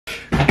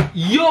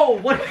Yo,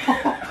 what?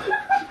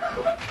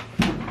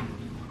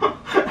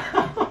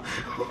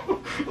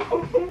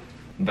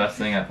 Best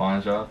thing at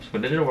pawn shops.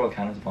 But Digital World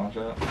count as a pawn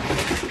shop?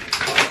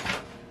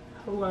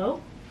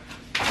 Hello?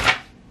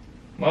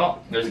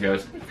 Well, there's a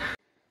ghost.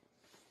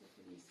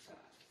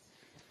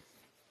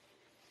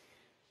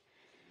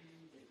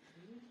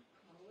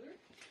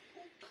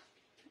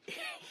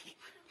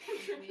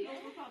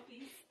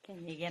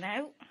 Can you get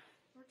out?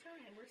 We're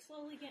trying. We're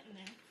slowly getting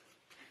there.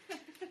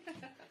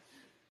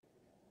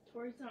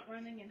 Tori's not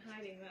running and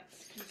hiding.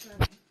 That's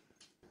concerning.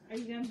 Are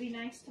you gonna be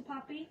nice to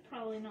Poppy?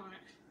 Probably not.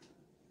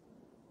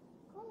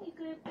 Oh, you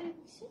got a baby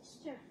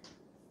sister.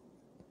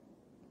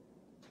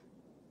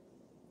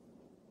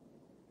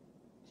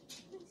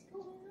 What's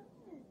going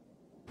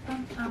on?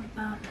 Bum bum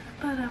bum.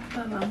 Ba-dum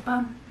bum bum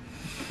bum.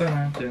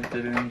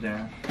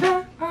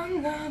 I'm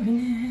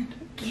loving it.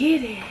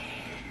 Get it.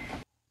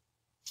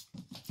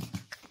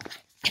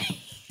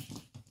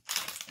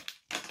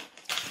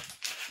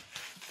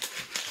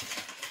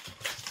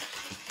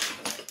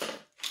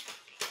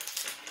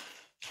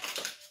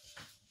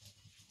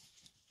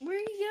 Where are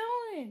you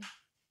going?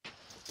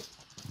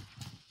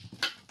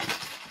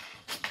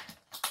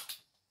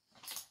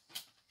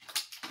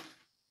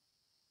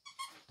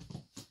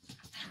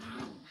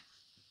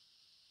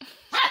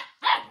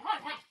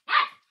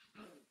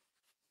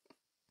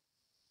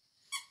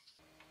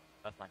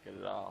 That's not good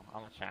at all.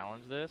 I'm gonna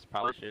challenge this.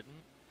 Probably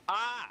shouldn't.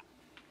 Ah!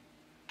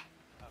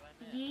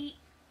 Yeet.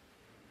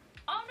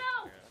 Oh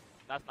no!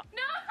 That's not. No!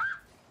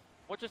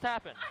 What just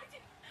happened? I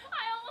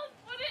almost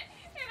put it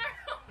in our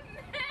own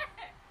net.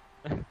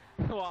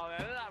 Well, it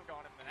ended up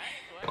going in the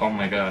net. Oh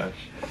my gosh.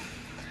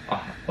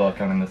 Oh,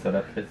 look, I'm in the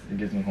setup. It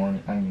gives me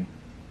horny. I mean,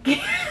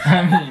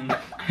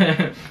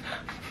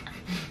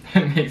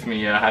 it makes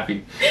me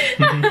happy.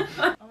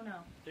 Oh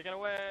no. Take it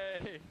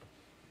away.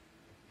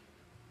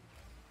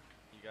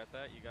 You got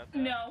that? You got that?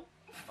 No.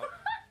 Oh.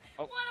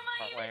 Oh. What am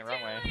I even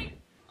Wrong way. doing?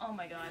 Oh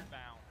my god.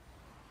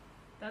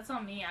 That's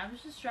on me. I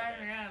was just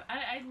driving around.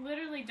 I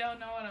literally don't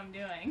know what I'm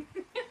doing.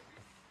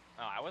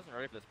 Oh, I wasn't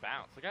ready for this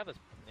bounce. Look at this.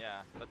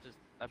 Yeah,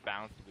 that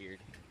bounced weird.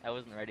 I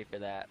wasn't ready for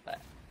that, but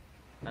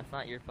that's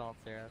not your fault,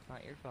 Sarah. That's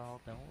not your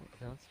fault.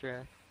 Don't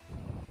stress.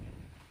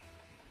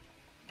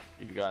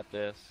 You got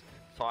this.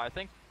 So I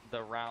think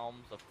the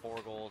realms of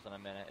 4 goals in a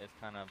minute is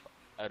kind of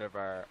out of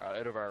our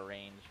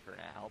range for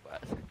now,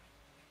 but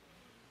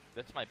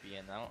this might be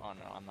in though. Oh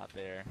no, I'm not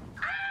there.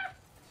 Ah!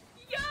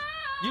 Yes!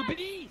 You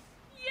beast!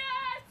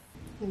 Yes!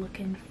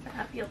 Looking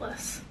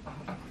fabulous.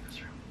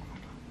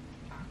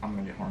 I'm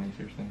gonna get horny,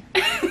 seriously.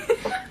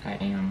 I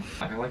am.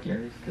 I like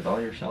yours because all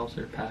your shelves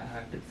are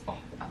packed. It's all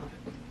I love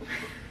it.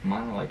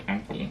 Mine are like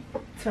empty.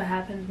 That's what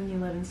happens when you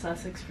live in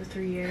Sussex for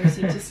 3 years.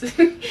 You just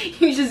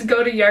you just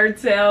go to yard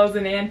sales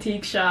and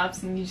antique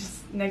shops, and you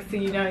just next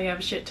thing you know, you have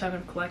a shit ton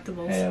of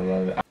collectibles. Hey, I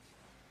love it.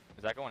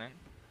 Is that going in?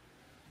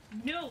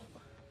 No.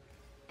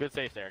 Good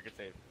save, Sarah. Good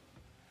save.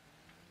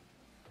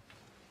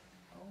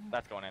 Oh,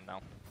 that's going in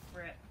though.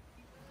 Rip.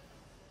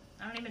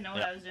 I don't even know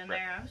what I was doing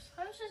there.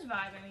 I was just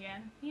vibing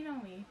again. You know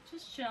me,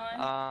 just chilling,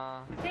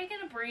 taking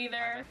a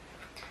breather.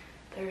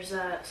 There's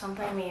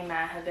something me and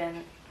Matt have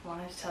been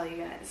wanting to tell you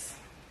guys,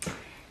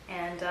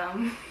 and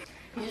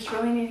we just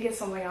really need to get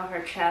something off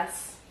our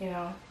chests. You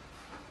know,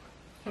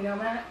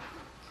 Matt.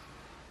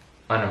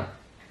 I know.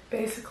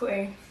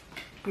 Basically,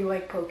 we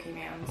like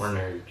Pokemans. We're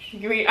nerds.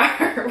 We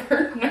are.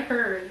 We're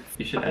nerds.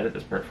 You should edit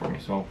this part for me.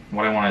 So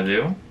what I want to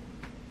do.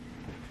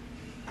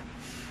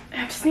 I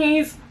have to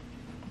sneeze.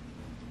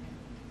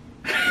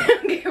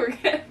 Okay, we're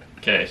good.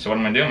 Okay, so what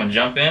I'm gonna do, I'm gonna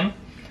jump in,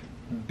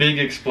 big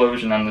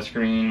explosion on the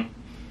screen,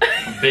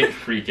 big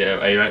freak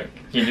out. Are you right?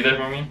 Can you do that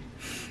for me?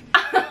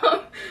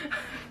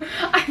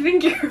 I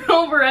think you're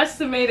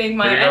overestimating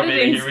my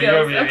editing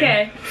skills.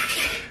 Okay.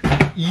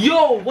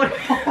 Yo, what?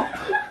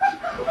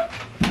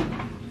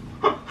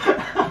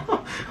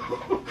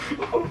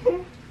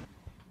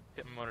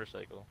 Hit my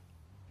motorcycle.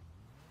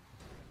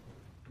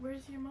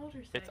 Where's your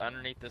motorcycle? It's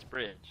underneath this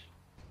bridge.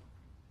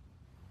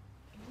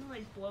 You gonna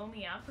like blow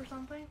me up or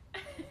something?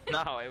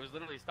 No, it was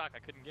literally stuck. I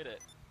couldn't get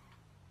it.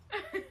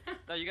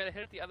 No, you gotta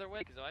hit it the other way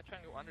because if I try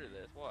and go under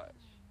this, watch.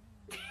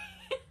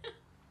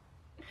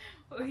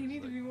 Well, you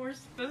need to be more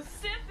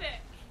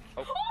specific.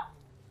 Oh.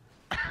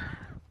 I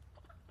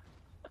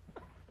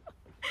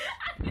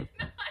did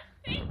not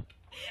think it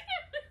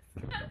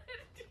was gonna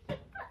do that.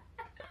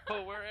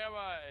 Oh, where am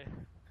I?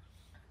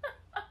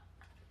 I'm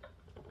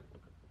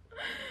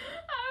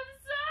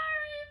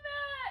sorry,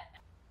 Matt.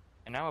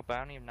 And now a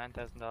bounty of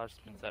 $9,000 has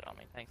been set on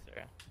me. Thanks,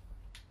 Sarah.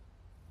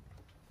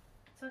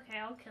 It's okay,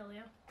 I'll kill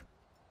you.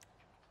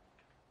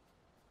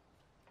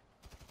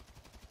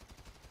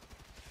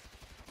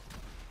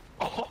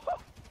 Oh.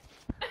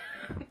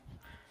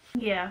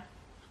 Yeah.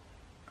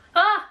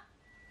 Ah!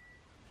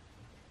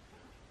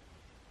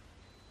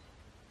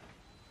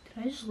 Did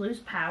I just lose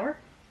power?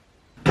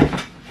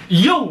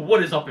 Yo,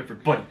 what is up,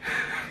 everybody?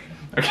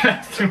 Okay,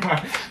 that's too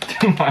much.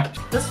 Too much.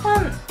 This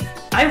one,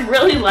 I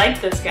really like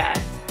this guy.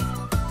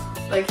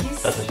 Like,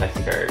 he's... That's a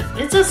sexy card.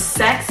 It's a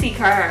sexy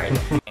card.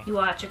 You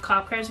watch, a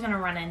cop car's gonna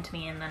run into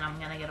me and then I'm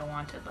gonna get a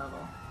wanted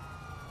level.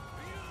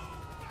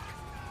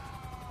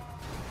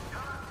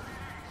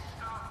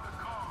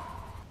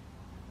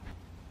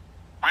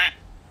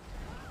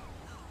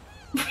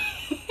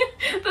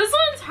 This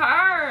one's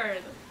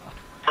hard.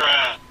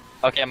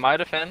 Okay, in my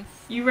defense,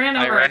 You ran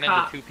over I ran a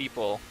cop. into 2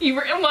 people. You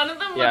were, one of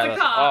them was Yeah, a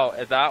cop. oh,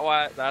 is that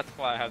why? That's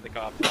why I have the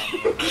cops on.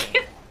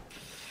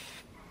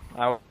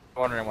 I was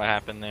wondering what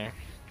happened there.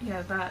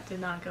 Yeah, that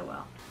did not go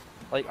well.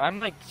 Like, I'm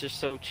like just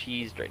so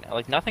cheesed right now.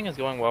 Like, nothing is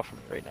going well for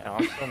me right now.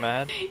 I'm so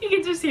mad. You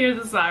can just hear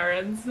the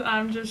sirens.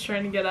 I'm just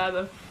trying to get out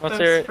of Let's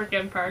this hear it.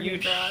 freaking parking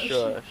garage.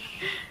 Shush.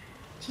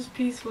 Just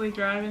peacefully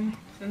driving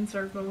in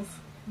circles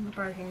in the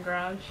parking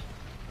garage.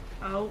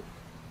 Oh,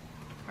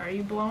 are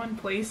you blowing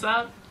police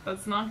up?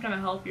 That's not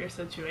gonna help your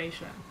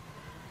situation.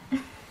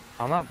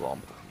 I'm not blowing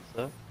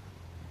police up.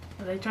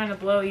 Are they trying to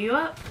blow you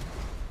up?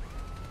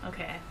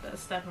 Okay,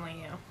 that's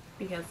definitely you.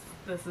 Because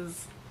this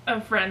is a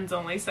friends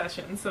only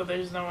session, so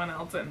there's no one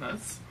else in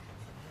this.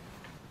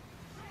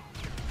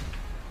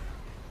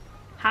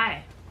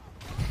 Hi.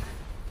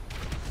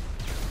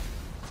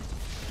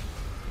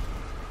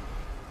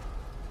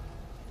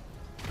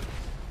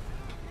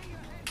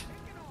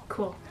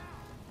 Cool.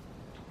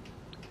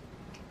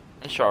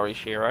 Sorry,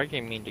 Shira, I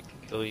didn't mean to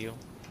kill you.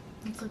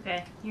 It's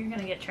okay. You're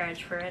gonna get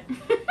charged for it.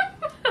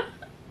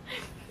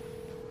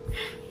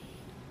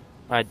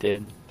 I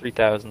did.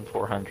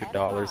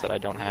 $3,400 that I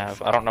don't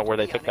have. I don't know where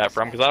they took that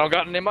from because I don't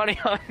got any money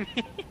on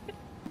me.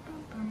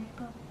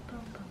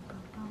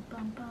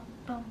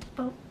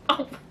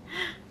 Oh.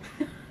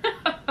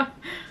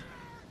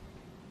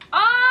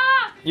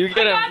 Ah! You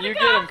get him. You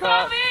get him,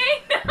 cop.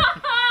 No!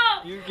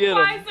 You get him.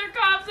 Why is there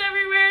cops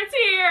everywhere? It's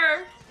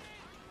here.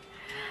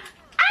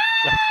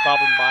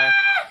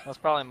 That's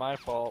probably my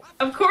fault.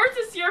 Of course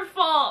it's your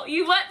fault.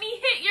 You let me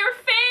hit your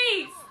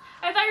face.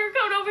 I thought you were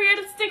coming over here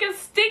to stick a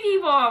sticky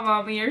bomb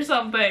on me or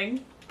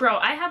something. Bro,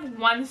 I have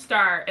 1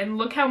 star and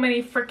look how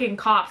many freaking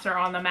cops are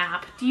on the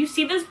map. Do you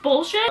see this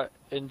bullshit?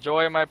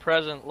 Enjoy my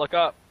present. Look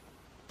up.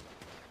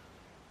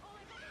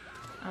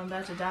 I'm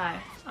about to die.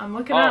 I'm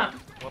looking up.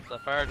 Whoops, I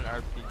fired an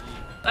RPG.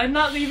 I'm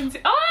not even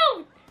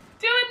oh!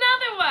 Do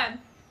another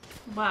one!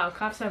 Wow,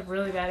 cops have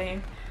really bad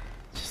aim.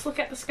 Just look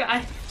at the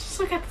sky.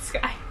 Just look at the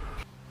sky.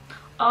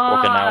 Oh,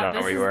 Looking out, I don't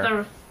know where you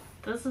were.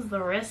 This is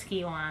the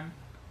risky one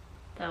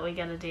that we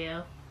gotta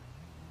do.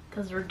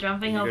 Because we're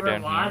jumping over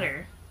down water.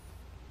 here.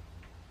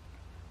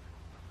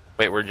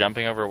 Wait, we're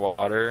jumping over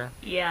water?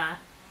 Yeah.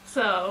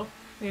 So,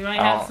 we might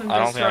have some destroyed cars. I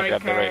don't think I've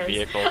got the right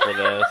vehicle for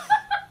this.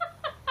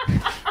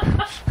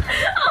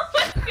 Oh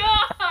my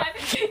god!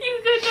 You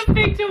couldn't have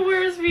picked a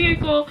worse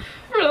vehicle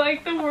for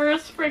like the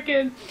worst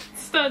freaking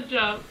stunt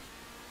jump.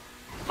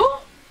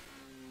 Oh!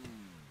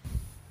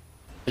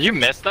 Did you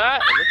miss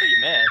that? It looked like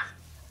you missed.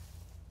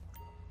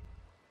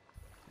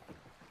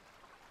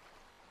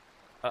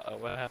 Uh-oh,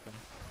 what happened?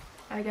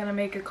 I gotta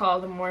make a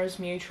call to Moore's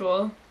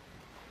Mutual.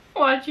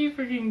 Watch you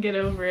freaking get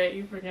over it,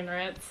 you freaking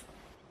rats.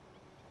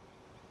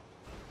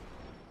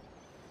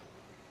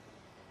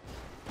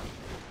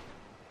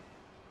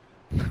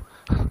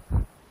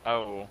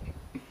 Oh.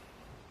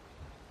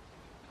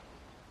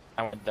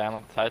 I went down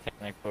on the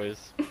Titanic,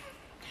 boys.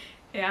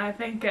 Yeah, I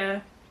think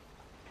our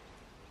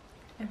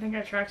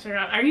trucks are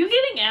on. Are you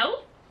getting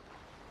out?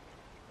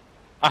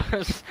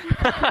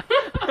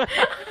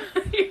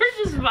 You're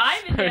just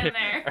vibing in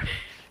there.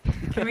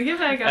 Can we get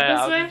back up this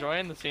I was way?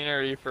 enjoying the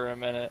scenery for a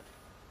minute.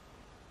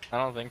 I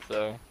don't think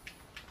so.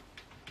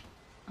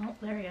 Oh,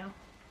 there we go.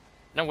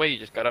 No way you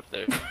just got up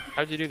there.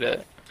 How'd you do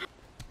that?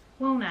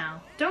 Whoa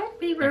now. Don't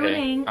be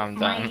ruining I'm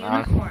my done.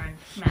 unicorn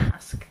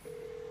mask.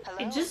 Hello,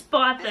 I just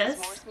bought this. this.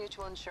 Is Morse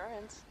Mutual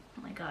Insurance.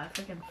 Oh my god,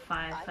 freaking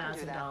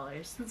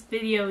 $5,000. This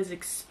video is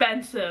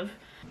expensive.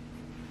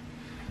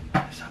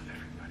 What's up,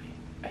 everybody?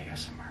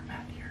 ASMR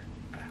Matt here,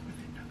 back with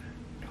another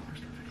dollar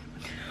store video.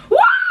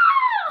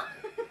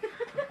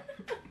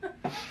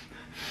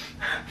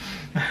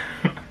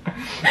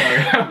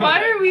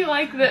 Why are we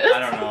like this? I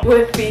don't know.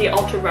 With the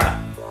Ultra Bar.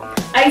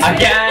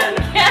 Again!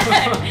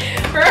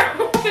 We're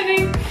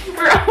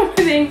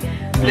opening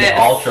this.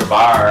 Ultra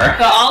Bar.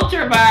 The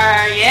Ultra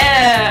Bar,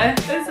 yeah!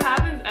 This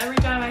happens every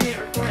time I hit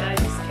record, I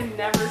just can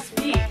never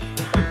speak.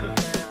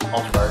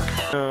 Ultra Bar.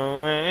 No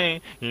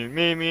way, you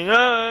made me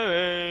no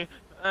way.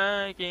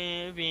 I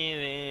can't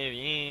believe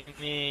you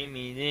made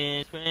me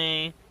this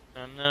way.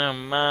 I'm not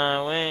on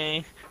my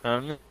way.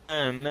 I'm not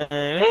on my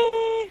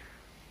way.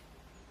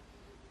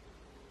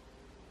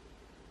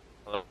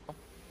 Hello?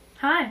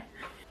 Hi.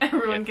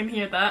 Everyone can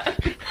hear that.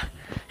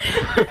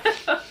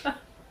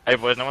 Hey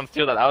boys, no one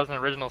steal that. That was an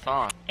original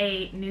song.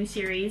 A new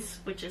series,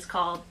 which is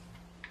called...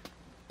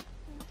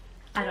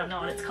 I don't know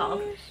what it's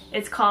called.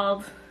 It's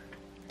called...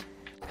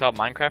 It's called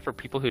Minecraft for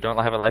people who don't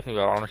have a life and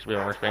go on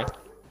to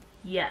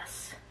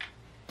Yes.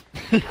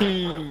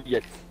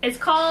 Yes. It's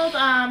called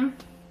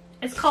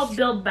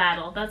Build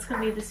Battle. That's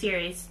gonna be the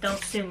series.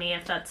 Don't sue me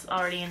if that's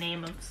already a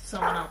name of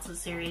someone else's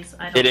series.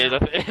 I don't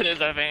know. It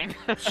is a thing.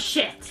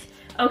 Shit.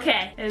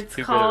 Okay, it's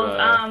Too called good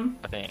of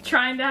a thing.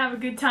 Trying to Have a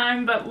Good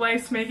Time, but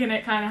life's making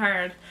it kind of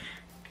hard.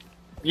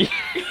 Yeah.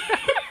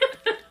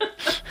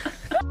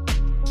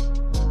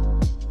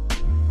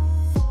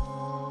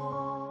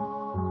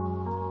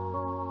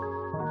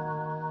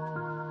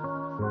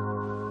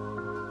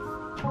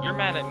 You're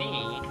mad at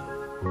me.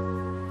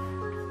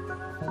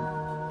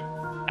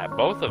 At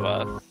both of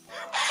us.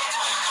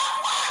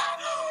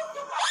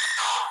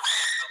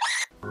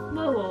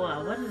 Whoa, whoa,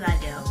 whoa, what did I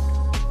do?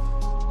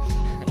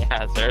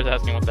 Yeah, Sarah's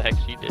asking what the heck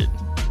she did.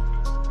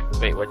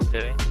 Wait, what'd you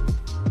say?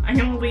 I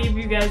can't believe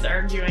you guys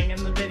arguing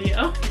in the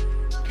video.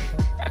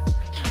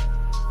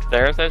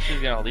 Sarah says she's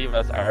gonna leave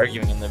us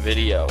arguing in the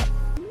video.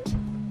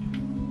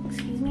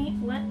 Excuse me?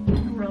 What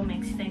in the world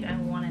makes you think I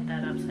wanted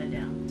that upside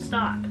down?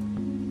 Stop.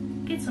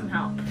 Get some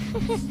help.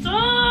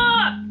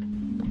 Stop!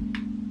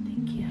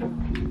 Thank you.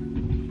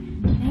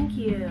 Thank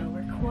you.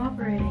 We're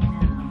cooperating now.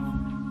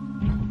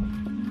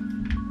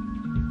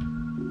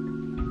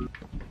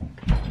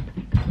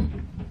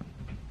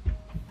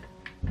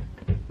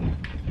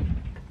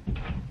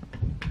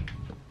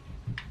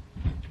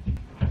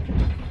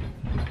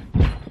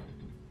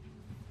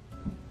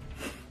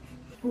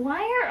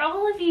 Why are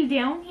all of you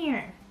down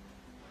here?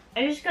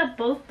 I just got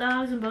both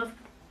dogs and both...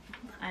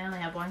 I only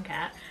have one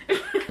cat.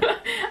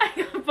 I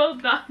got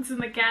both dogs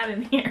and the cat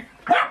in here.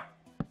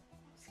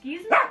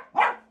 Excuse me?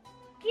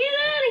 Get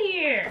out of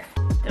here!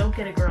 Don't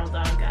get a girl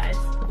dog, guys.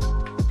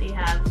 They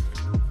have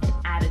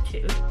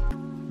attitude.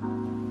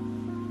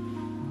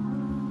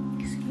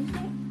 Excuse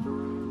me?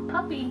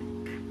 Puppy.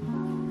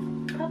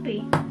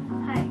 Puppy.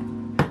 Hi.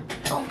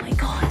 Oh my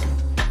god.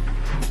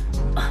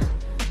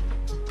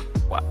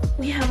 What?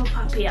 We have a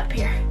puppy up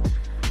here.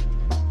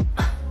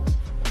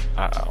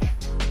 Uh-oh.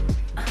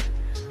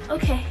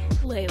 Okay.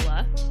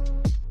 Layla,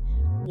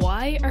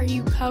 why are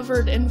you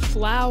covered in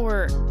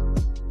flour?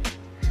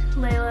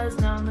 Layla is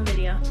now in the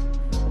video.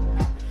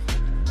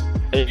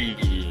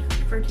 Hey.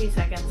 For 2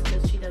 seconds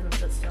because she doesn't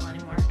sit still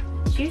anymore.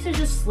 She used to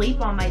just sleep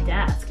on my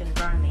desk in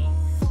front of me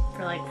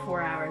for like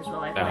 4 hours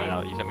while I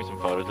played. You sent me some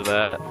photos of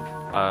that.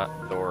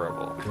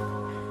 Adorable.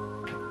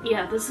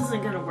 Yeah, this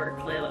isn't gonna work,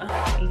 Layla.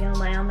 Are you gonna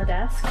lay on the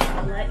desk?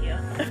 I'll let you.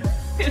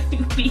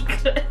 It'd be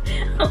good.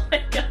 Oh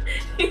my god.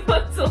 He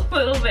looks a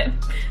little bit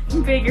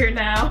bigger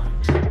now.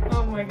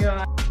 Oh my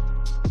god.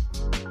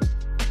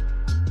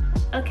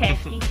 Okay,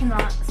 he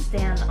cannot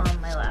stand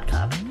on my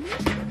laptop.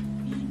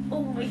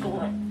 Oh my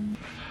god.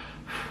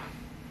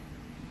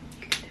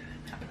 You can do it.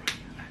 I believe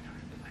you.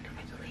 I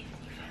believe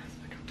in you, fans.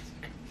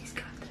 He's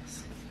got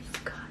this. He's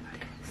got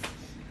this.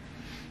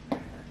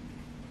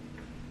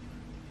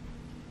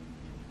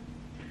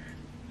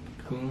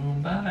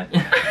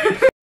 Kumbaya.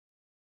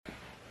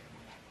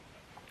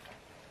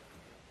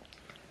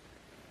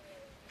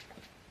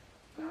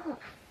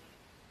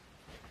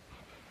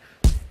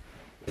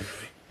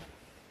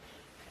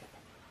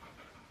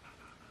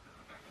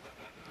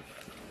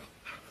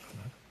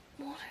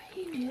 What are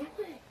you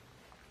doing?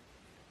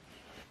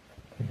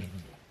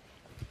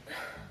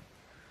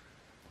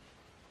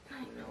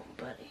 I know,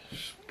 buddy.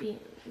 She's being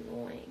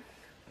annoying.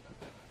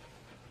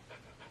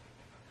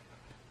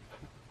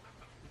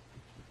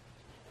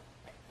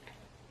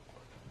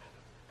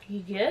 You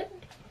good?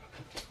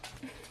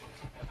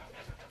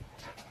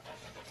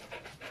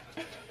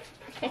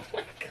 Oh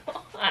my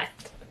god.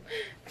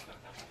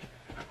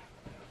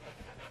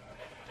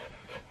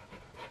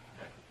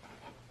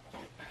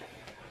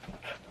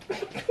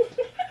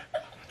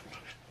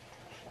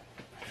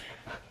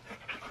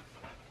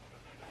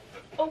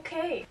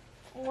 Okay,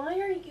 why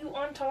are you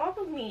on top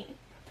of me?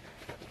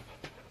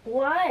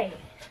 Why?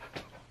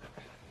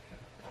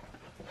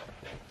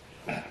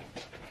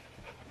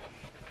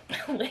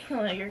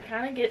 Layla, you're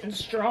kind of getting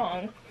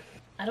strong.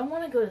 I don't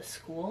want to go to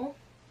school,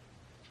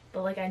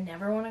 but like I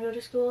never want to go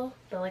to school,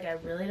 but like I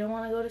really don't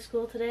want to go to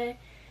school today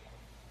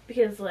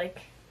because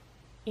like,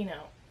 you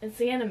know, it's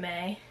the end of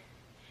May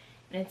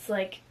and it's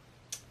like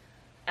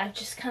I've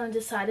just kind of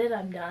decided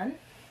I'm done,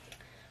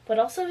 but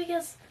also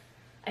because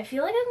I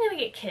feel like I'm gonna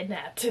get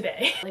kidnapped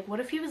today. Like what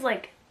if he was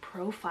like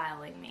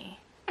profiling me?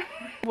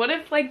 What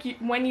if like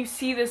when you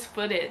see this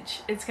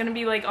footage, it's gonna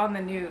be like on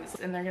the news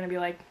and they're gonna be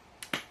like,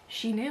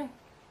 she knew.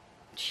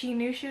 She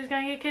knew she was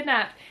gonna get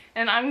kidnapped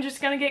and I'm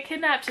just gonna get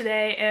kidnapped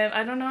today and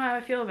I don't know how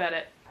I feel about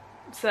it.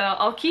 So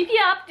I'll keep you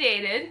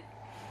updated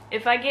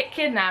if I get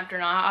kidnapped or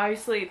not.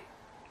 Obviously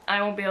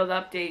I won't be able to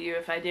update you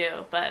if I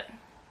do, but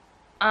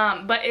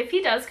if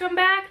he does come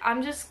back,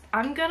 I'm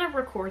gonna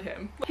record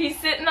him. He's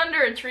sitting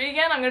under a tree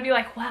again, I'm gonna be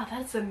like, wow,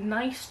 that's a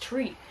nice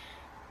tree.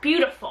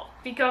 Beautiful.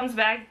 If he comes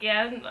back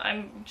again,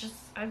 I'm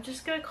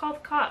just gonna call the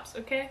cops,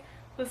 okay?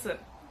 Listen.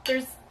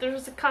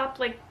 There's a cop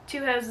like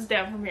 2 houses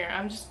down from here.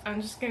 I'm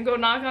just gonna go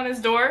knock on his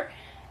door,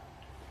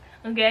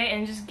 okay,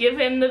 and just give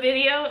him the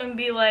video and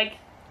be like,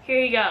 here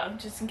you go,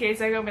 just in case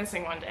I go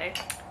missing one day.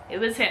 It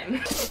was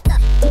him.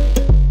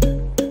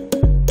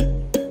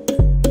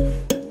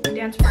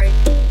 Dance break.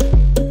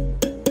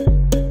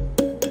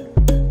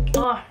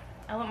 Oh,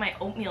 I let my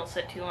oatmeal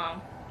sit too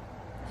long.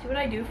 See what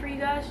I do for you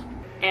guys?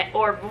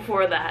 Or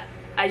before that,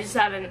 I just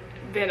haven't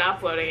been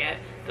uploading it.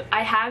 But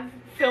I have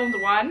filmed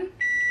one.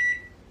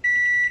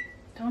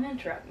 Don't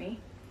interrupt me.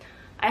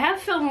 I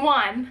have filmed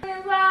one.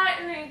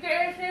 Lightning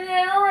dancing in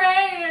the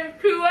rain at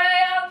 2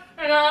 a.m.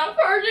 and I'm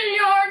cursing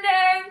your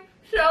name,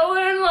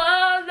 showing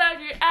love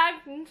that you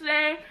act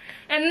insane,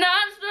 and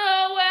that's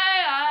the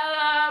way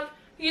I love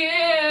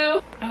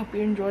you. I hope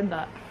you enjoyed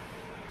that.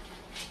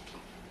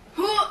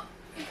 You're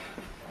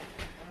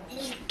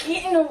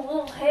getting a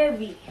little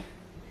heavy.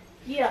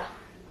 Yeah,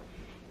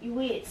 you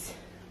is.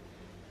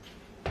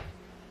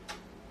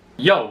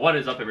 Yo, what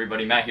is up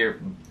everybody? Matt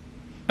here,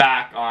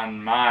 back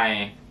on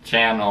my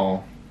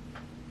channel.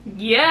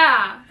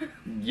 Yeah.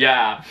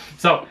 Yeah.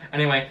 So,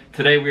 anyway,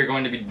 today we are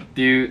going to be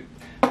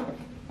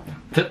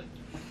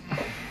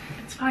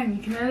It's fine,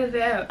 you can edit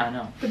it out. I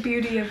know. The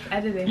beauty of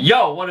editing.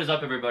 Yo, what is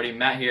up everybody?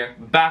 Matt here,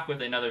 back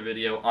with another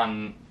video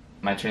on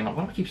my channel.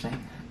 Why do I keep saying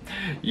that?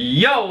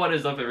 Yo, what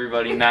is up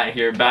everybody? Matt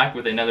here, back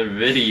with another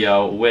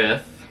video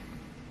with...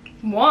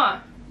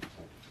 What?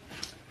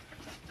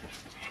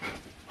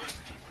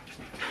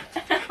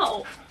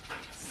 Ow.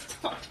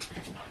 Stop.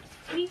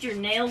 I need your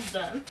nails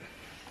done.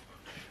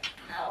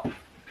 Ow.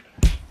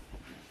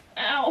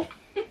 Ow.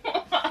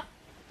 I'm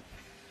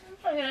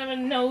gonna have a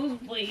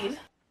nosebleed.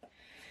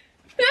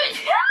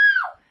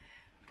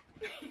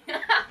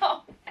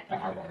 Ow.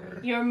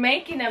 You're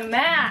making him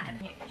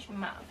mad. He's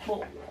my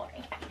boy.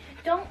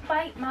 Don't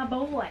bite my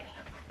boy.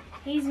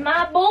 He's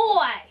my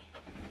boy.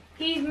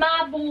 He's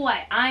my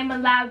boy. I'm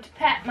allowed to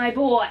pet my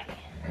boy.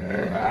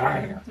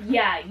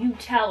 Yeah, you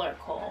tell her,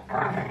 Cole.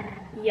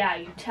 Yeah,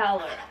 you tell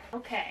her.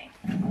 Okay.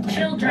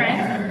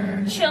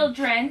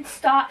 Children,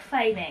 stop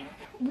fighting.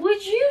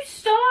 Would you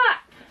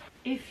stop?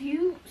 If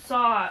you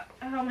saw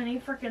how many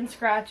freaking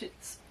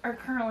scratches are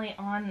currently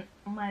on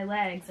my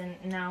legs and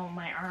now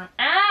my arm.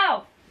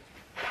 Ow!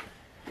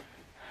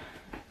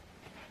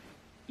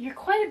 You're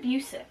quite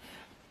abusive.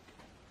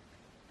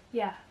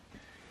 Yeah.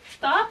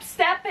 Stop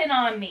stepping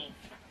on me.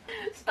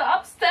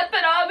 Stop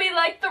stepping on me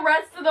like the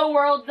rest of the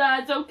world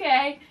does,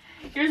 okay?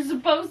 You're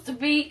supposed to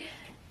be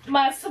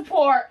my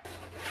support.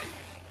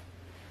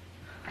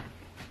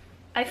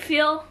 I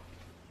feel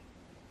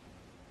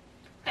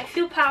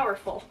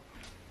powerful.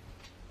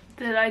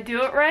 Did I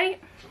do it right?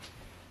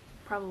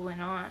 Probably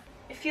not.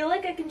 I feel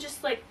like I can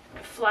just like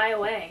fly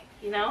away,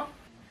 you know?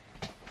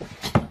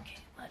 Okay,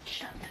 let's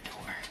shut the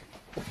door.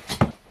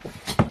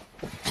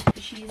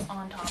 She's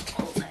on top of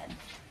Cole's head.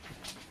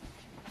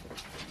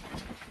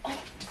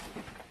 Oh.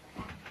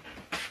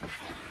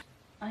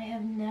 I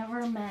have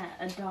never met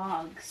a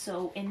dog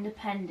so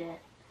independent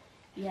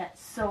yet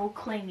so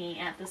clingy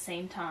at the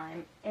same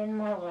time in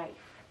my life.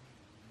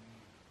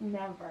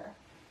 Never.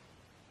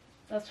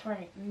 That's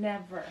right,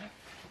 never.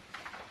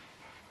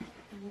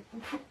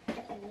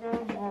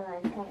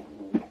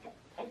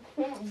 I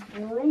can't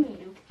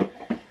breathe.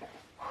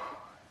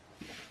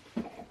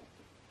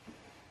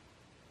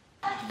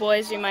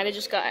 Boys, we might have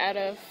just got out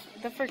of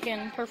the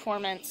freaking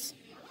performance.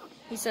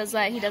 He says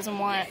that he doesn't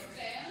want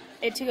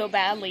it to go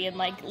badly and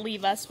like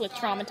leave us with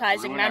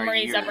traumatizing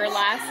memories of our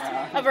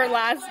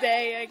last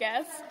day, I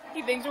guess.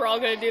 He thinks we're all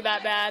gonna do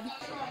that bad.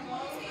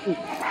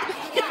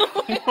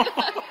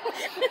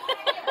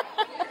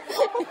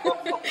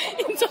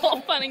 It's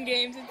all fun and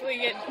games until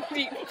you get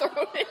deep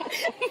throated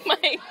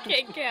my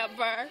Kit Kat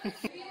bar.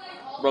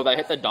 Bro, that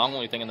hit the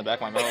dongly thing in the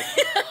back of my mouth.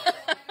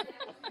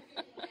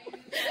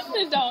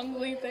 The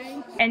dongly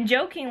thing. And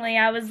jokingly,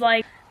 I was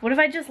like, what if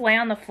I just lay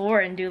on the floor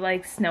and do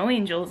like snow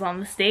angels on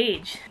the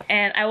stage?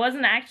 And I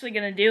wasn't actually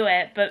gonna do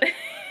it, but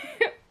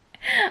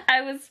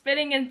I was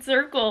spinning in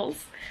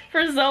circles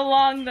for so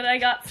long that I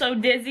got so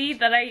dizzy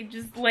that I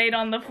just laid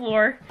on the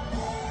floor.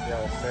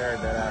 Yo, Sarah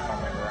dead ass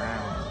on the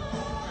ground.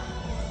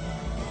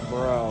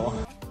 Bro.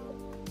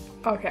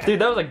 Okay. Dude,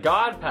 that was a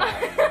god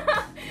pack.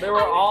 They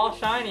were all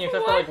shiny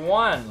except for like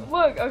one.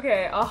 Look,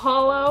 okay, a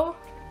hollow,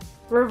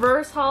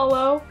 reverse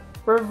hollow,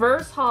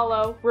 reverse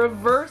hollow,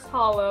 reverse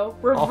hollow,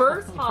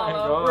 reverse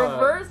hollow,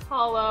 reverse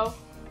hollow,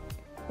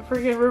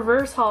 freaking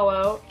reverse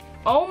hollow.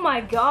 Oh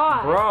my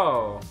god.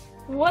 Bro.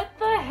 What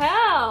the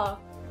hell?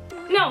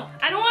 No,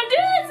 I don't want to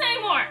do this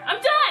anymore.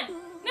 I'm done.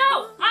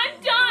 No, I'm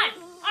done.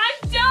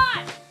 I'm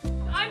done.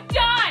 I'm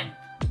done.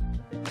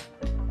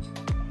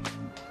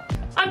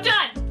 I'm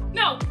done.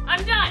 No,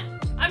 I'm done.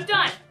 I'm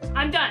done.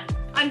 I'm done.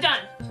 I'm done.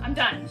 I'm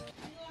done.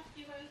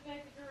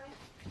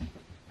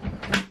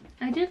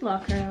 I did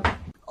lock her up.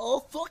 I'll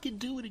fucking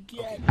do it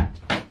again.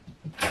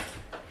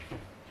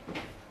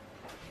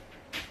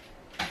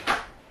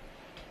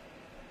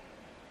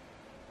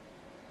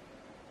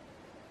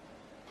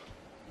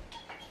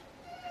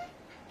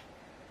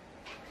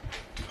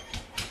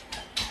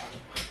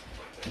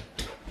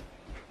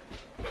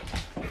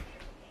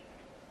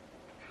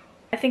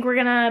 I think we're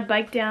gonna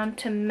bike down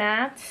to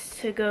Matt's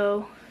to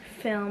go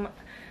film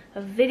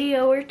a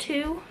video or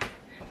two.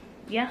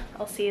 Yeah,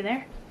 I'll see you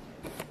there.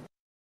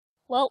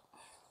 Well,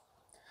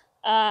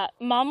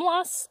 Mom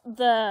lost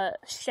the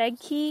shed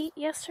key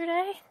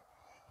yesterday,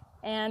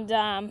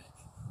 and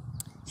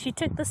she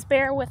took the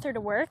spare with her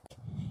to work,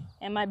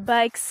 and my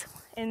bike's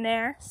in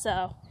there,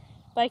 so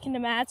biking to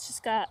Matt's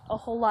just got a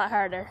whole lot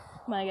harder,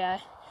 my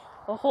guy.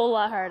 A whole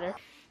lot harder.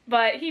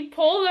 but he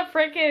pulled a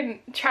freaking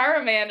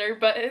Charmander,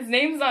 but his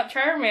name's not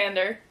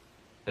Charmander.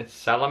 It's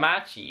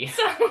Salamachi.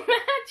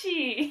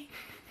 Salamachi!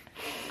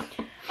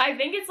 I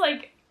think it's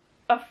like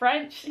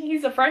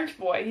he's a French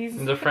boy. He's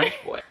a French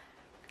boy.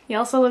 He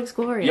also looks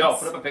glorious. Yo,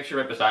 put up a picture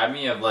right beside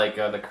me of like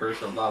the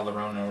curse of La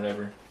Llorona or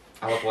whatever.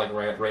 I look like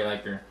right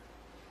like her.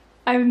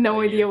 I have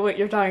no idea what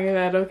you're talking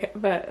about, okay,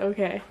 but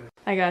okay.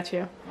 I got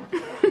you.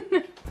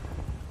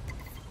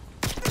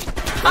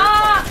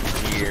 Ah!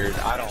 Weird.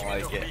 I don't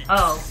like it.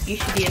 Oh, you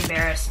should be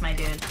embarrassed, my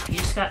dude. You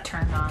just got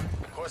turned on.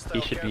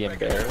 He should be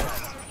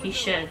embarrassed. He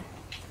should.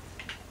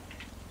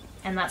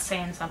 And that's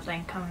saying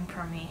something coming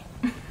from me.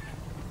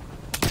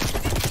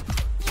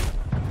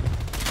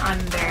 I'm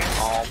embarrassed.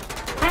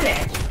 Hi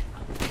there.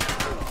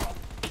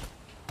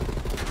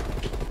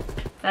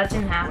 That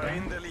didn't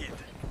happen.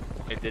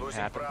 It didn't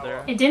happen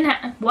there. It didn't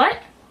happen. What?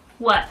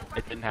 What?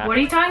 It didn't happen. What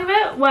are you talking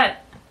about? What?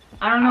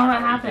 I don't know what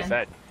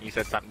happened. You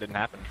said something didn't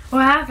happen.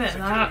 What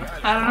happened?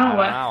 I don't know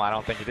what. I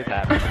don't think it did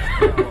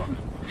happen.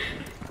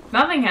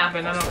 Nothing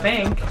happened, I don't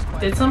think.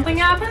 Did something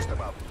happen?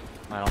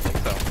 I don't think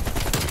so.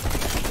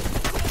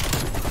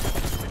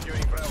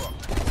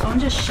 Someone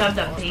just shoved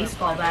a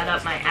baseball bat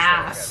up my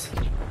ass.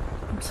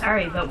 I'm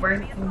sorry, but we're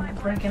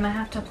gonna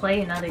have to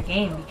play another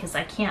game because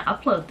I can't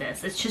upload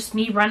this. It's just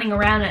me running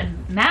around a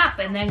map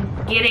and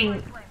then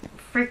getting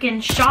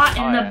freaking shot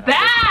in the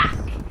back!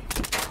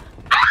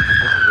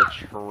 This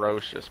is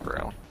atrocious,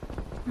 bro.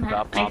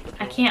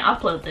 I can't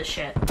upload this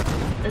shit.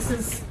 This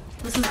is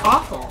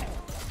awful.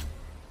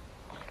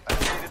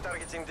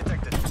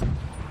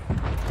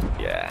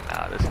 Yeah,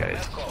 nah, this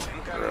guy's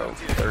bro,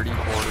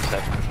 34 to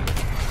 17.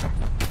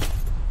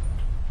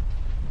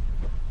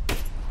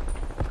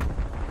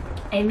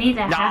 I made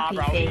a happy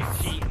bro, face.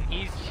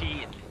 He's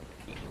cheating,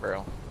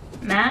 bro.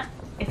 Matt,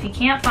 if you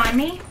can't find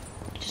me,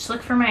 just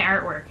look for my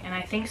artwork. And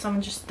I think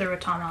someone just threw a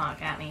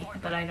tomahawk at me,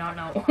 but I don't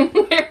know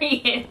where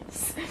he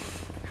is.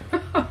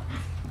 Where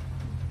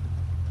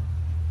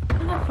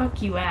the fuck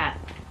you at?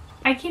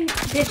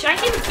 Bitch, I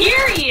can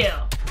hear you!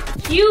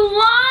 You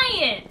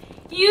lying!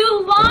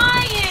 You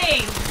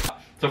lying!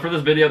 So for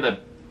this video, the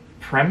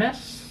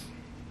premise?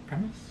 Is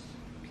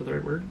that the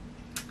right word?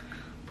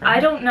 I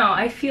don't know.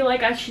 I feel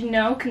like I should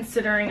know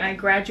considering I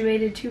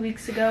graduated 2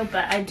 weeks ago,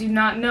 but I do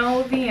not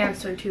know the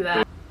answer to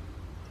that.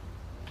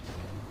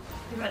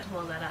 You're about to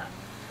blow that up.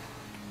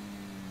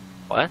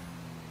 What?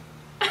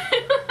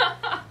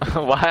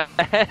 What?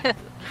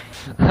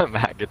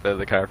 Matt gets out of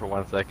the car for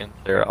 1 second.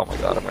 There, oh my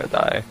god, I'm gonna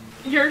die.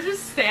 You're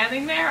just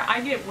standing there, I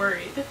get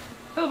worried.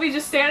 He'll be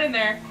just standing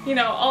there, you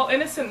know, all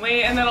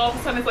innocently, and then all of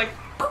a sudden it's like,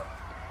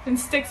 and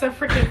sticks a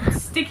freaking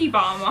sticky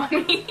bomb on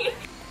me.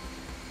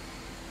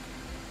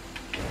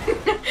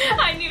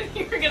 I knew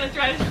you were gonna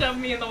try to shove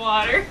me in the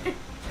water.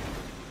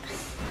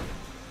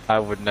 I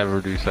would never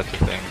do such a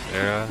thing,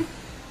 Sarah.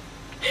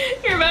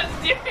 You're about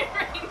to do it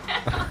right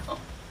now.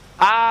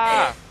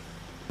 Ah!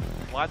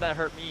 Why'd that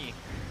hurt me?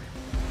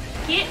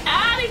 Get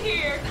out of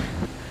here!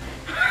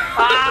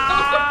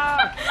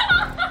 Ah!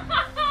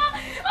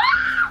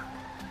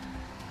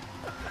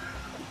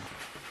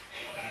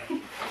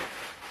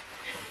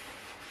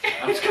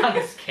 I'm just kind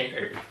of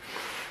scared.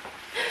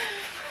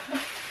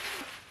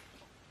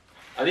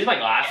 Are these my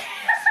glasses?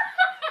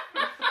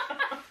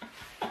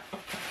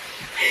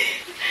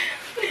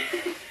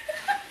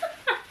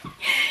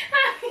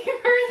 Happy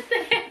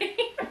birthday!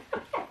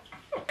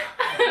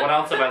 What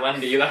else have I lent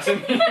to you that's in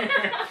here?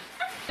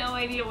 No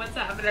idea what's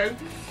happening.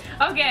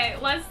 Okay,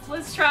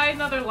 let's try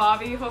another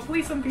lobby.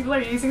 Hopefully some people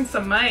are using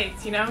some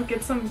mics, you know?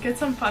 Get some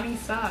funny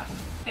stuff.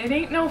 It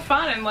ain't no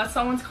fun unless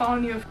someone's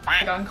calling you a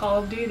f*** on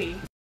Call of Duty.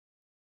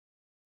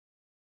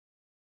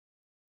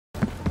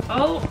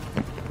 Oh.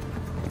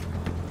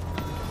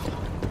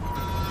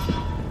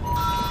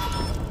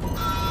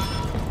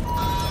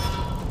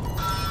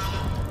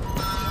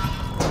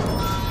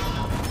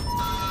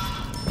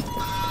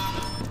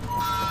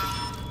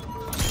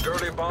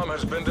 Dirty bomb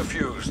has been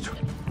defused.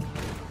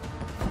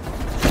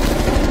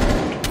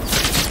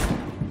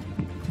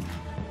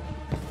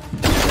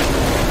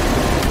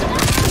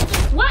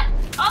 What?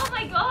 Oh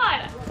my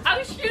god! I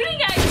was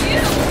shooting at you!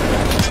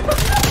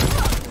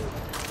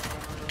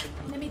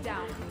 Enemy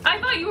down. I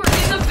thought you were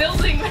in the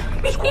building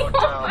with me. Squad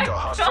Oh down my to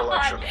hostile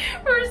god! action.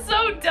 We're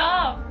so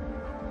dumb.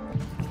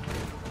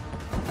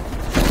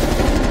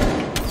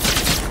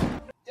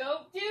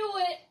 Don't do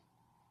it.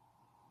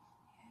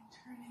 I'm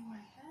turning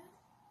my head.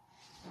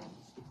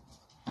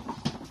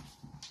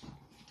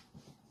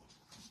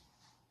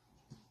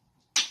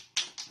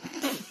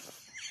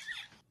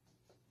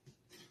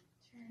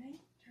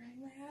 Turning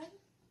my head.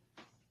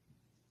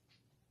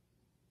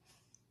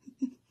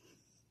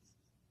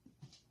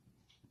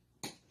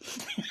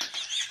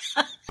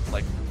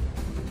 Like,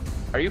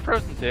 are you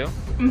frozen too?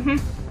 Mm-hmm.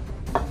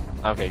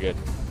 Okay, good.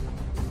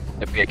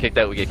 If we get kicked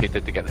out, we get kicked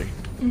out together.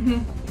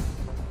 Mm-hmm.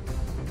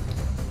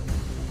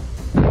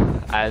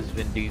 As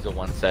Vin Diesel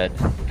once said,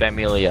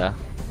 Familia.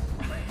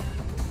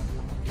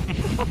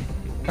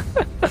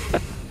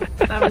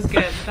 That was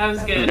good. That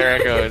was good. There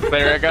it goes.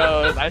 There it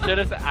goes. I should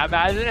have.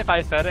 Imagine if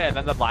I said it and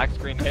then the black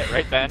screen hit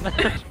right then.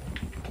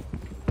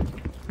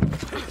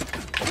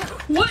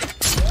 What?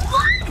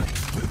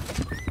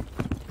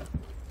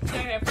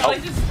 Okay, I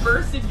probably just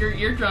bursted your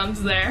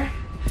eardrums there.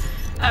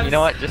 You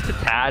know what? Just a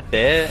tad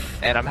bit,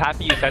 and I'm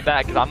happy you said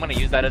that because I'm gonna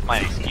use that as my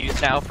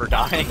excuse now for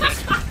dying.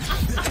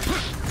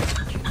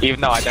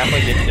 Even though I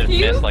definitely didn't just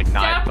miss like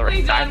 9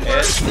 definitely done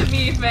hits. worse to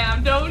me,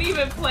 fam. Don't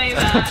even play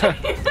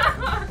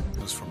that.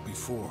 Was from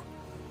before.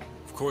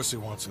 Of course he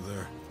wants her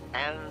there.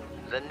 And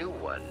the new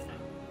one.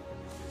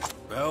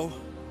 Belle?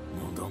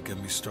 No, don't get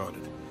me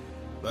started.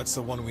 That's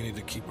the one we need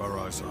to keep our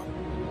eyes on.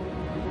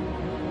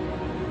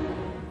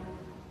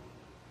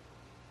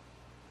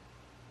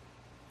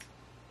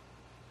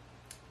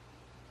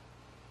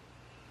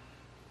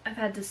 I've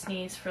had to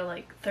sneeze for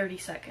like 30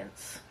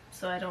 seconds,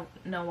 so I don't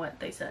know what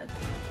they said.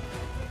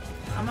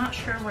 I'm not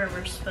sure where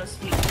we're supposed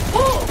to be.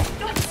 Oh!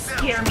 Don't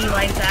scare me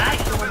like that,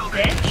 you little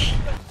bitch!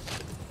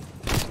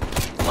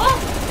 Oh!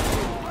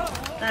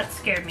 That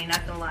scared me,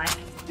 not gonna lie.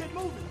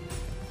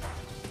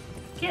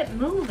 Get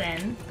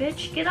moving?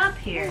 Bitch, get up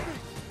here.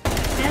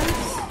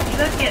 Vince, you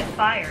gotta get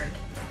fired.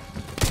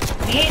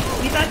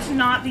 We got to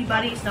not be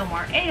buddies no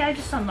more. Hey, I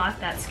just unlocked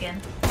that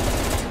skin.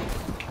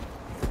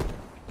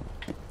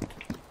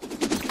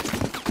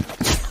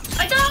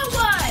 I got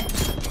one!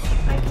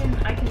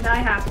 I can die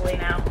happily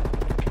now.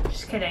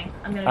 Just kidding.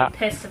 I'm gonna be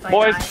pissed if I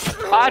boys,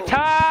 die.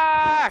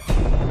 attack!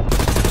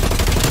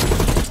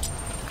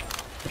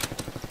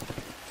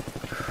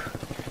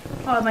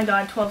 Oh my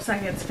god, 12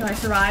 seconds. Can I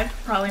survive?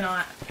 Probably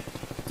not.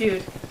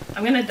 Dude,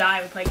 I'm gonna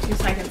die with like 2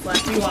 seconds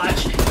left. You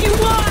watch. You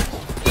watch!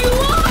 You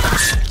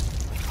watch!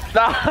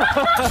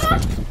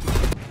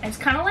 It's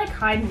kind of like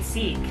hide and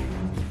seek,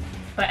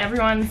 but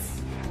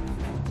everyone's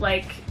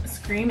like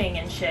screaming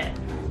and shit.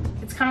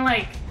 It's kind of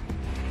like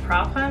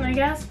prop hunt, I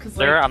guess. Cause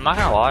like, I'm not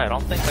gonna lie, I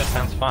don't think that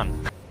sounds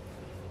fun.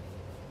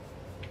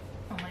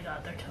 oh my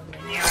god, they're totally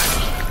near us.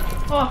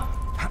 Oh.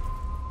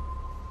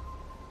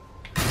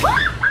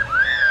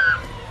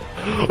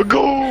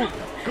 Go!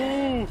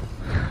 Go!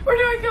 Where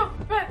do I go?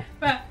 Matt,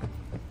 Matt.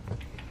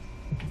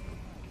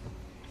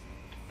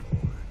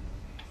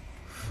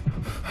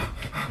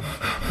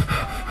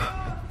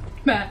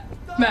 Matt,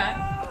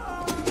 Matt.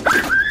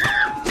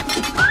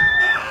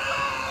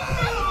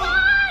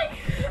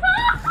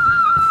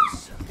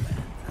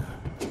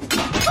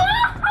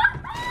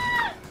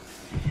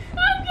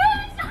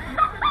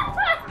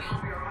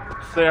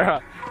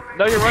 Sarah.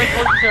 No, you're running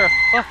towards Sarah.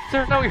 Oh,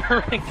 Sarah, no, you're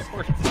running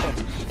towards Sarah.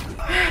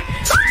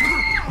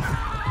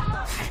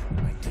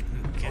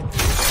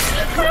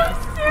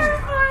 That's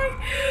terrifying.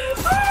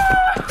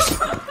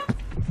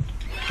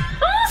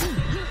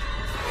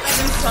 I've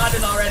been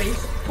spotted already.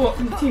 Well,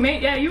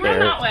 teammate, yeah, you run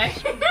that way.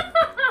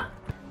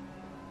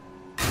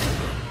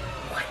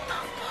 What the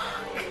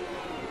fuck?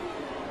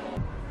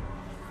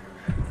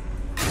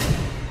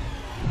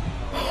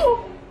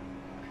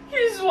 He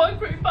just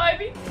 1.5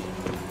 me.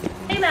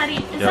 Hey, Matty,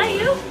 is that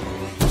you?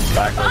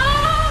 Backwards.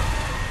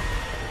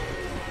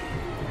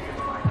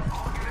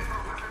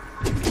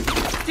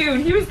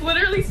 Dude, he was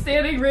literally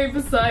standing right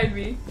beside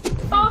me.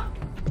 Oh.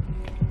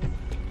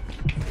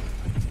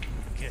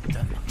 I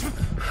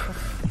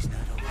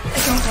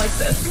don't like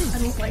this. I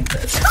don't like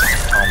this.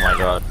 Oh my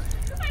god.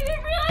 I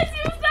didn't realize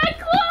he was that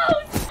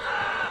close!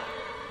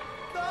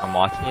 I'm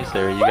watching you,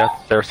 Sarah. You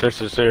got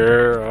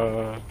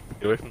Sarah.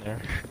 Get away from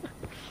there.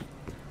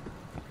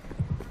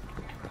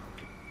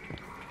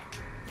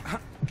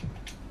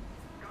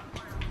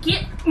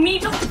 Get me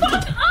the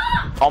fuck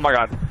up! Oh my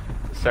god.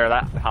 Sarah,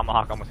 that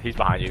tomahawk almost. He's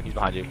behind you. He's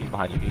behind you. He's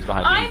behind you. He's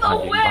behind you.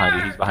 I'm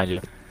aware. He's behind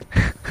you.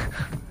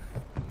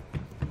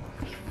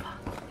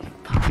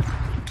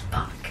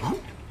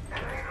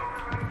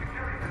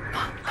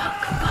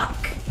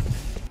 Fuck.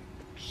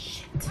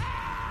 Shit.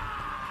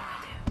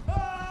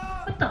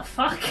 What the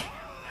fuck?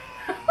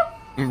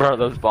 Bro,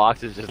 those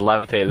boxes just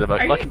levitated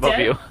above, Are look you above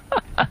dead? you.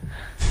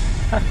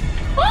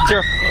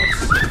 Sarah.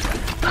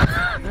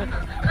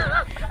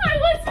 I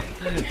was.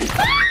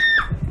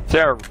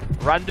 Sarah,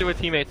 run to a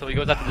teammate so he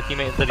goes after the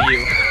teammate instead of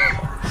you.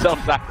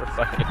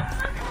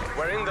 Self-sacrifice.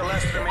 We're in the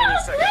last remaining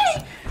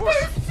seconds. Wait!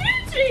 They're still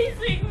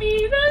chasing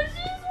me! That's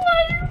just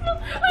wonderful!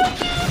 I'm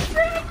just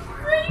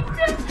freaked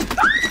out!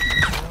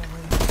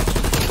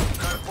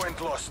 Hardpoint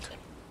lost.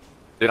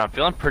 Dude, I'm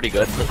feeling pretty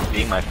good for this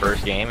being my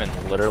first game and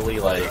literally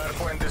like,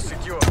 Hardpoint is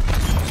secure.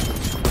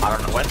 I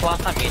don't know, when's the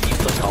last time me and you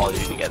played Call of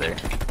Duty together?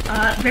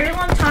 Very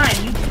long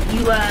time.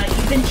 You've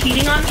been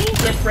cheating on me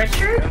with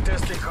Richard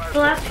the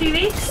last few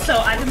weeks, so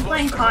I've been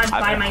playing COD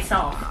by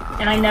myself,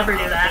 and I never do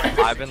that.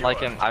 I've been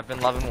loving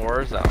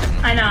Warzone.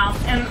 I know,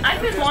 and I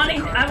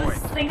was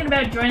thinking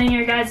about joining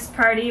your guys'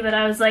 party, but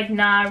I was like,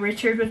 nah,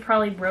 Richard would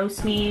probably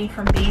roast me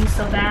from being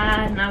so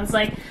bad, and I was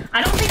like,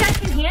 I don't think I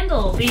can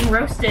handle being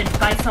roasted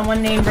by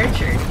someone named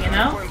Richard, you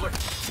know?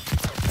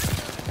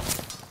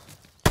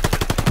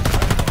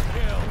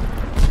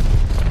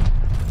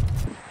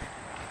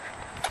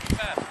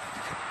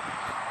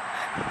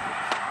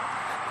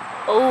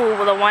 Oh,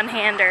 with a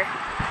one-hander.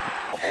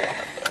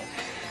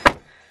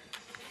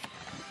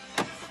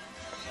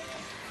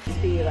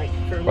 be like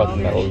for Brought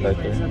the metal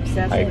detector.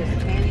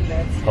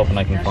 Hoping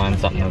I can find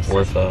something that's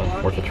worth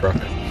a truck.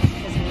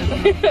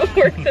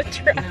 Worth the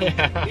truck.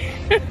 Yeah.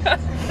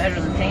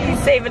 Better than paying.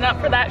 He's saving up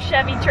for that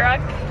Chevy truck.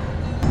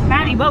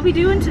 Matty, what we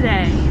doing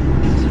today?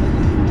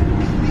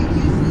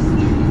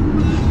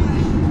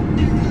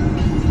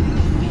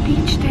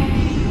 Beach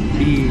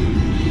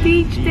day.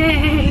 Beach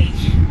day.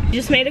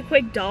 Just made a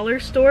quick dollar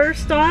store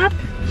stop.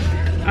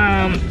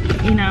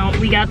 You know,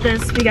 we got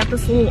this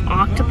little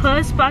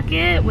octopus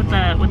bucket with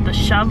the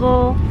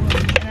shovel,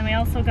 and then we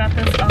also got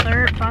this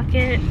other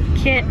bucket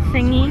kit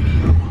thingy.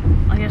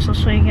 I guess I'll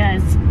show you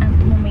guys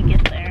when we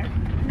get there.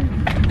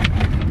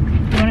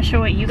 You want to show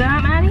what you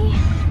got, Matty?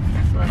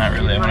 Not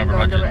really. I went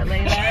over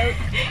budget.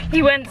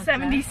 He went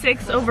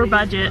 76 over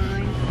budget.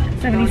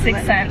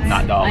 76 cents.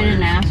 Not dollars. I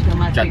didn't ask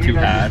him. I Got figured 2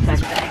 I'd pads.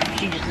 expect-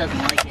 She just doesn't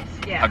like it.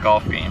 Yeah. A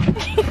golf game.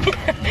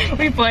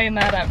 We playing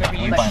that at the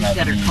beach. But she's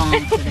got her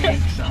tongs today,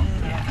 so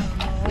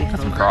we Some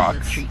told her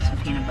Crocs. to treat some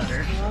peanut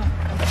butter.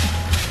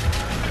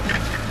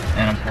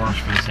 And of course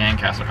for the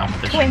sandcastle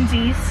competition.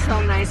 Twinsies. So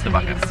nice The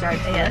when you bucket. start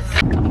Yes.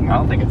 I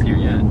don't think it's here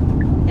yet.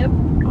 Yep.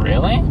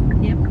 Really?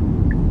 Yep.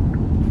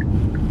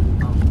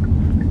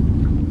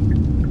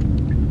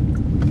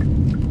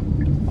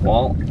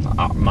 Well,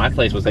 my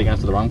place was taking us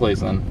to the wrong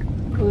place then.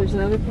 Oh, there's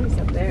another place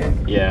up there.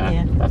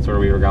 Yeah, that's where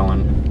we were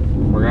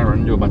going. We're gonna run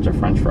into a bunch of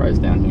French fries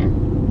down here.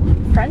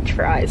 French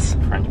fries.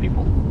 French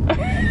people.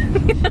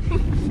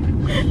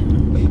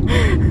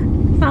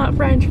 Not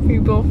French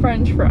people,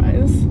 French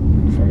fries.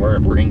 So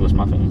we're English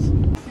muffins.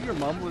 Your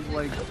mom was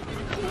like,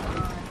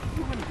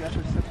 you want to get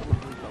her such a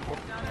lovely couple.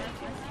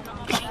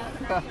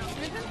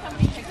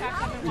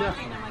 Yeah.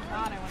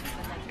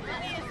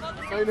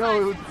 I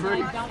know, it was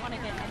great.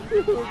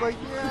 It was like,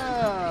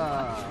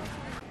 yeah.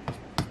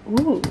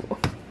 Ooh.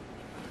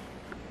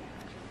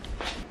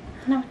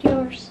 Not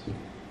yours.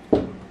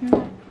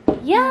 No.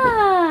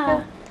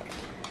 Yeah.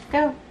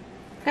 Go.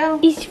 Go.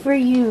 It's for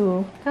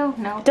you. Go.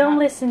 No. Don't no.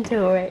 listen to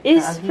her.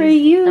 It's Doggies- for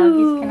you.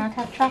 Doggies cannot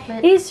have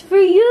chocolate. It's for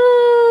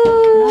you.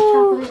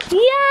 No chocolate.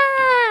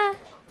 Yeah.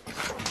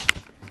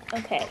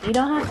 Okay, you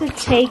don't have to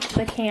take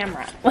the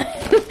camera.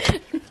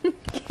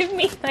 Give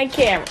me my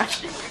camera.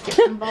 Get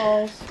some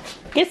balls.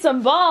 Get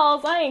some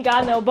balls. I ain't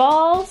got no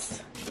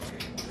balls.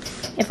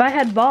 If I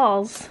had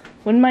balls,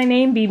 wouldn't my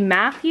name be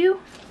Matthew?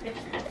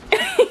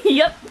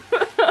 Yep.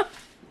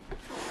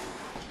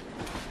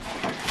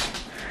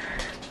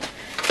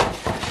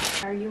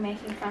 Are you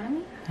making fun of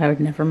me? I would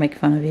never make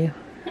fun of you.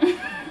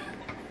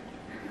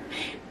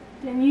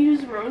 Didn't you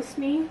just roast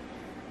me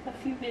a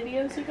few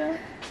videos ago?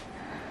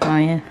 Oh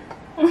yeah.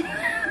 Road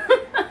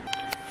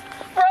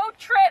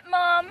trip,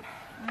 Mom.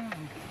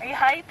 Are you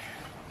hype?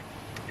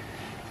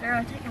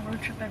 Sarah, I take a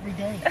road trip every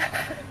day.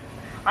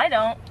 I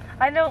don't.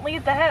 I don't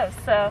leave the house,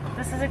 so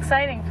this is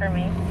exciting for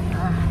me.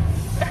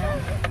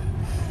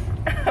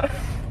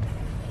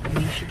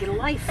 You should get a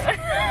life.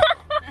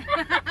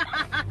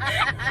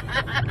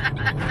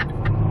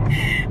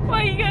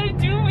 Why you gotta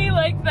do me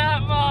like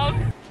that,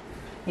 Mom?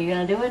 You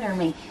gonna do it or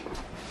me?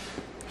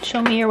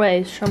 Show me your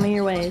ways. Show me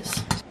your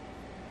ways.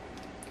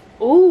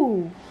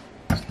 Ooh.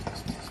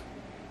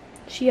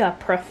 She a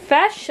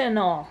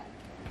professional.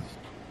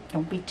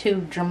 Don't be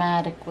too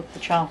dramatic with the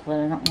chocolate.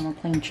 I don't want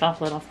to clean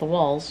chocolate off the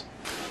walls.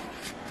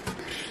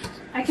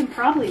 I can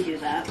probably do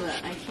that,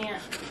 but I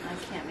can't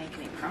make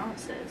any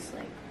promises.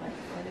 Like,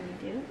 what do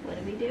we do? What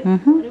do we do?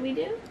 Mhm. What do we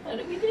do? What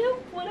do we do?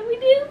 What do we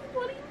do?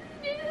 What do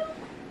we do?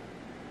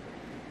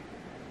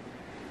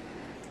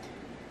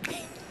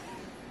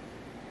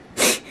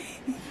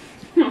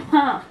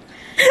 Huh.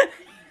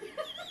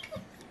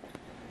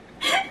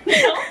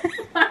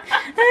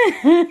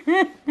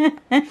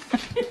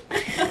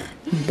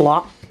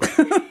 Blop.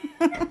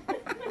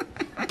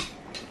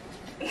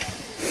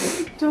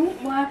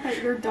 Don't laugh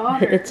at your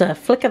daughter. It's a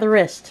flick of the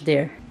wrist,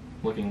 dear.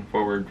 Looking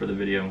forward for the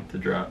video to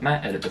drop.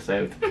 Matt, edit this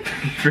out.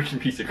 Freaking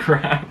piece of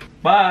crap.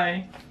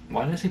 Bye.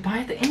 Why did I say bye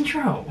at the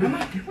intro? What am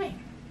I doing?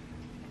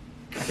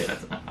 Okay,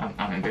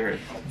 I'm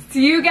embarrassed.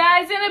 See you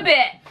guys in a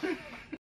bit.